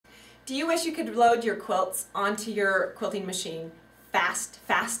Do you wish you could load your quilts onto your quilting machine fast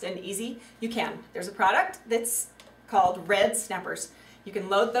and easy? You can. There's a product that's called Red Snappers. You can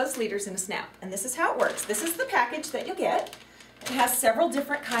load those leaders in a snap, and this is how it works. This is the package that you'll get. It has several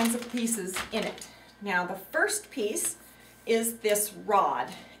different kinds of pieces in it. Now the first piece is this rod,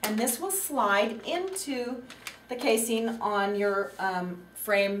 and this will slide into the casing on your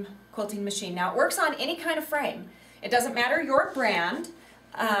frame quilting machine. Now it works on any kind of frame. It doesn't matter your brand.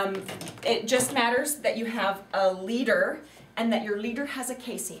 It just matters that you have a leader and that your leader has a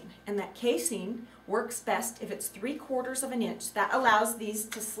casing, and that casing works best if it's 3/4 of an inch. That allows these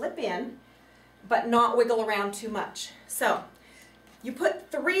to slip in but not wiggle around too much. So you put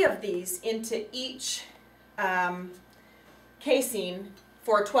 3 of these into each casing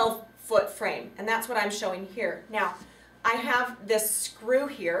for a 12-foot frame, and that's what I'm showing here. Now I have this screw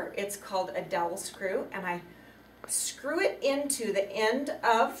here. It's called a dowel screw, and I screw it into the end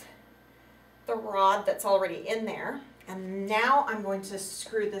of the rod that's already in there. And now I'm going to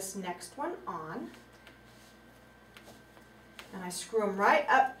screw this next one on, and I screw them right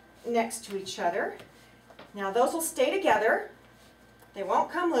up next to each other. Now those will stay together. They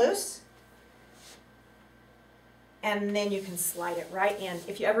won't come loose. And then you can slide it right in.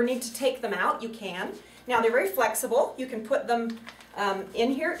 If you ever need to take them out, you can. Now they're very flexible. You can put them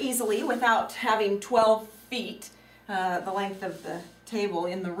in here easily without having 12 feet, the length of the table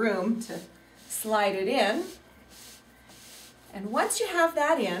in the room, to slide it in. And once you have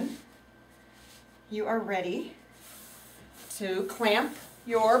that in, you are ready to clamp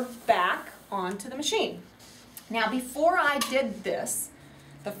your back onto the machine. Now before I did this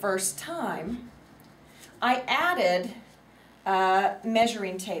the first time, I added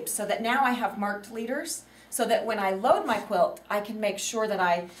measuring tape so that now I have marked leaders, so that when I load my quilt, I can make sure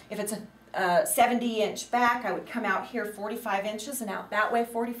that if it's a 70-inch back, I would come out here 45 inches and out that way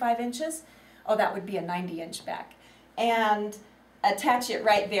 45 inches. Oh, that would be a 90-inch back. And attach it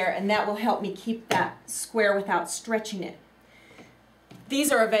right there, and that will help me keep that square without stretching it.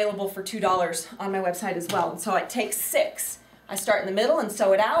 These are available for $2 on my website as well. And so I take 6. I start in the middle and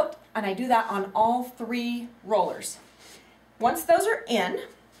sew it out, and I do that on all 3 rollers. Once those are in,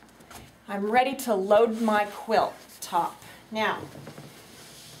 I'm ready to load my quilt top. Now,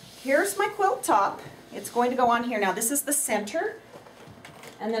 here's my quilt top. It's going to go on here. Now this is the center,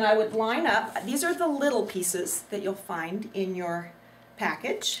 and then I would line up. These are the little pieces that you'll find in your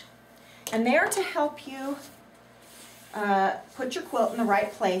package, and they are to help you put your quilt in the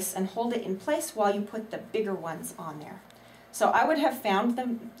right place and hold it in place while you put the bigger ones on there. So I would have found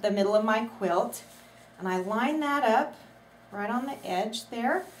the middle of my quilt, and I line that up right on the edge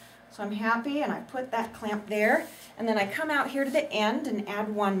there. So I'm happy, and I put that clamp there, and then I come out here to the end and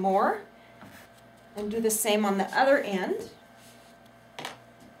add one more and do the same on the other end.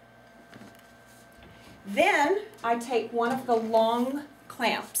 Then I take one of the long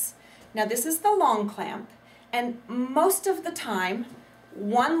clamps. Now this is the long clamp, and most of the time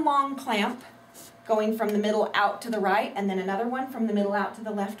one long clamp going from the middle out to the right and then another one from the middle out to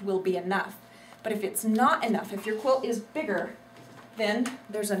the left will be enough. But if it's not enough, if your quilt is bigger, then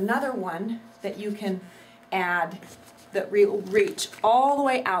there's another one that you can add that will reach all the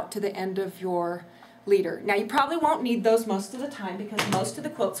way out to the end of your leader. Now you probably won't need those most of the time because most of the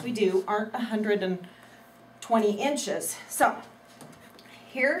quilts we do aren't 120 inches. So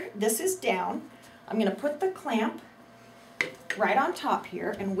here, this is down. I'm going to put the clamp right on top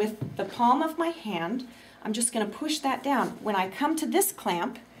here, and with the palm of my hand, I'm just going to push that down. When I come to this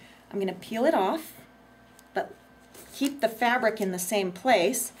clamp, I'm going to peel it off, but keep the fabric in the same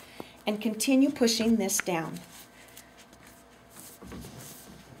place and continue pushing this down.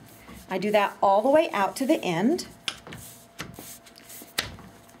 I do that all the way out to the end,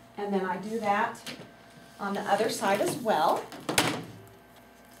 and then I do that on the other side as well.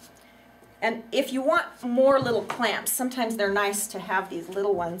 And if you want more little clamps, sometimes they're nice to have these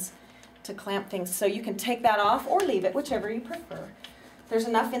little ones to clamp things, so you can take that off or leave it, whichever you prefer. There's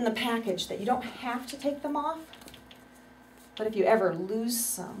enough in the package that you don't have to take them off, but if you ever lose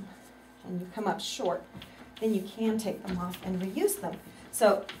some and you come up short, then you can take them off and reuse them.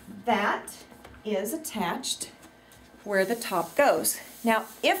 So that is attached where the top goes. Now,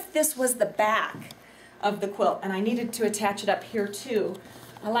 if this was the back of the quilt and I needed to attach it up here too,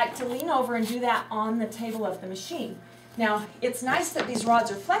 I like to lean over and do that on the table of the machine. Now, it's nice that these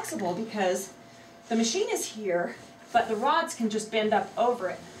rods are flexible because the machine is here, but the rods can just bend up over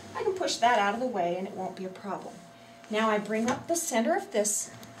it. I can push that out of the way and it won't be a problem. Now I bring up the center of this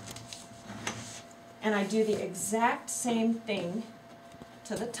and I do the exact same thing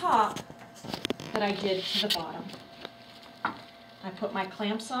to the top that I did to the bottom. I put my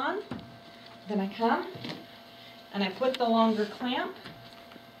clamps on, then I come and I put the longer clamp,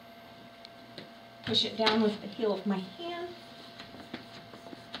 push it down with the heel of my hand,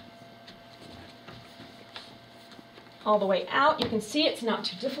 all the way out. You can see it's not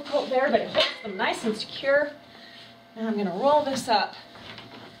too difficult there, but it holds them nice and secure. Now I'm going to roll this up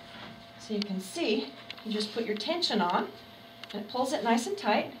so you can see. You just put your tension on, and it pulls it nice and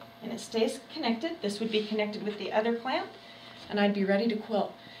tight, and it stays connected. This would be connected with the other clamp, and I'd be ready to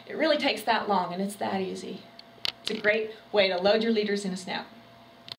quilt. It really takes that long, and it's that easy. It's a great way to load your leaders in a snap.